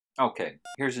Okay,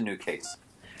 here's a new case.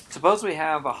 Suppose we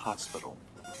have a hospital.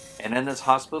 And in this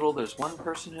hospital, there's one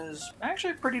person who's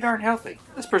actually pretty darn healthy.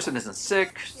 This person isn't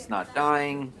sick, is not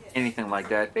dying, anything like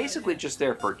that. Basically just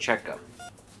there for a checkup.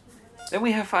 Then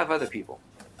we have 5 other people.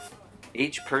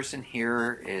 Each person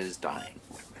here is dying.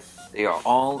 They are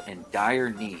all in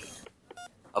dire need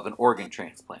of an organ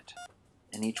transplant.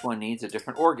 And each one needs a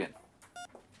different organ.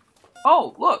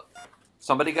 Oh, look!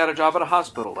 Somebody got a job at a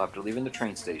hospital after leaving the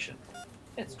train station.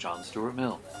 It's John Stuart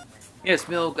Mill. Yes,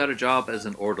 Mill got a job as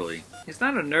an orderly. He's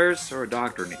not a nurse or a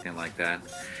doctor or anything like that.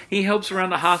 He helps around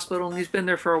the hospital and he's been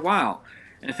there for a while.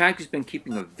 In fact, he's been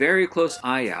keeping a very close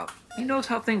eye out. He knows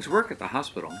how things work at the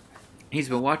hospital. He's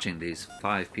been watching these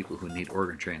 5 people who need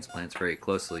organ transplants very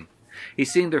closely.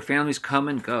 He's seen their families come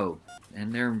and go,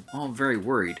 and they're all very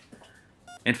worried.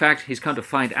 In fact, he's come to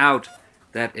find out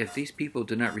that if these people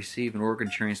do not receive an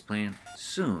organ transplant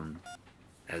soon,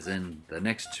 as in the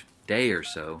next day or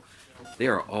so, they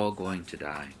are all going to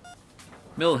die.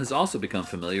 Mill has also become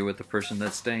familiar with the person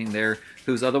that's staying there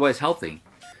who's otherwise healthy.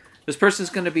 This person's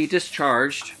going to be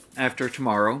discharged after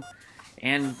tomorrow,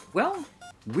 and, well,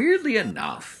 weirdly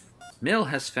enough, Mill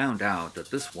has found out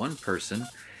that this one person,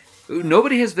 who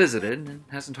nobody has visited and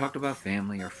hasn't talked about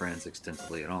family or friends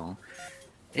extensively at all,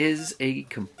 is a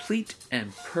complete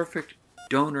and perfect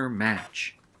donor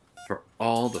match for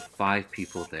all the 5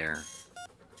 people there.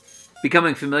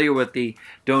 Becoming familiar with the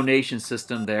donation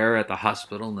system there at the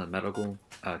hospital and the medical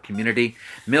community,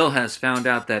 Mill has found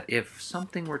out that if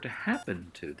something were to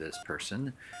happen to this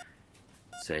person,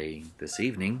 say this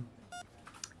evening,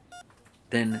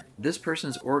 then this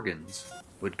person's organs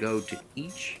would go to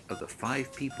each of the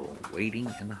 5 people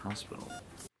waiting in the hospital.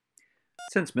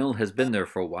 Since Mill has been there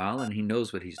for a while and he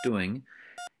knows what he's doing,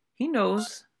 he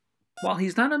knows, while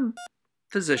he's not a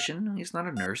physician, he's not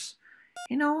a nurse,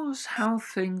 he knows how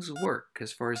things work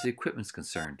as far as the equipment's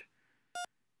concerned.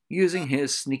 Using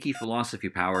his sneaky philosophy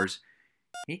powers,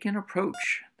 he can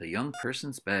approach the young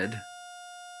person's bed,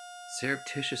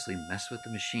 surreptitiously mess with the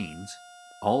machines,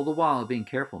 all the while being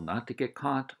careful not to get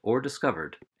caught or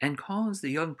discovered, and cause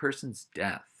the young person's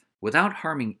death without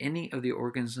harming any of the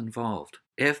organs involved.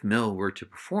 If Mill were to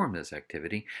perform this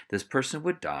activity, this person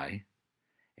would die,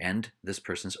 and this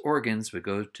person's organs would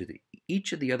go to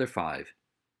each of the other 5,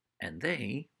 and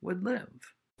they would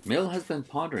live. Mill has been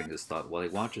pondering this thought while he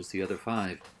watches the other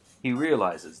 5. He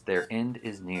realizes their end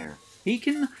is near. He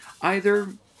can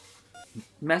either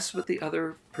mess with the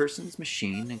other person's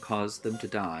machine and cause them to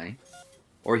die,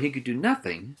 or he could do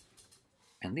nothing,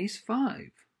 and these 5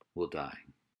 will die.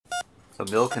 So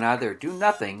Mill can either do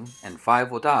nothing and 5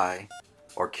 will die,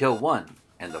 or kill 1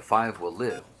 and the 5 will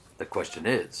live. The question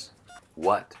is,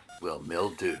 what will Mill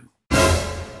do?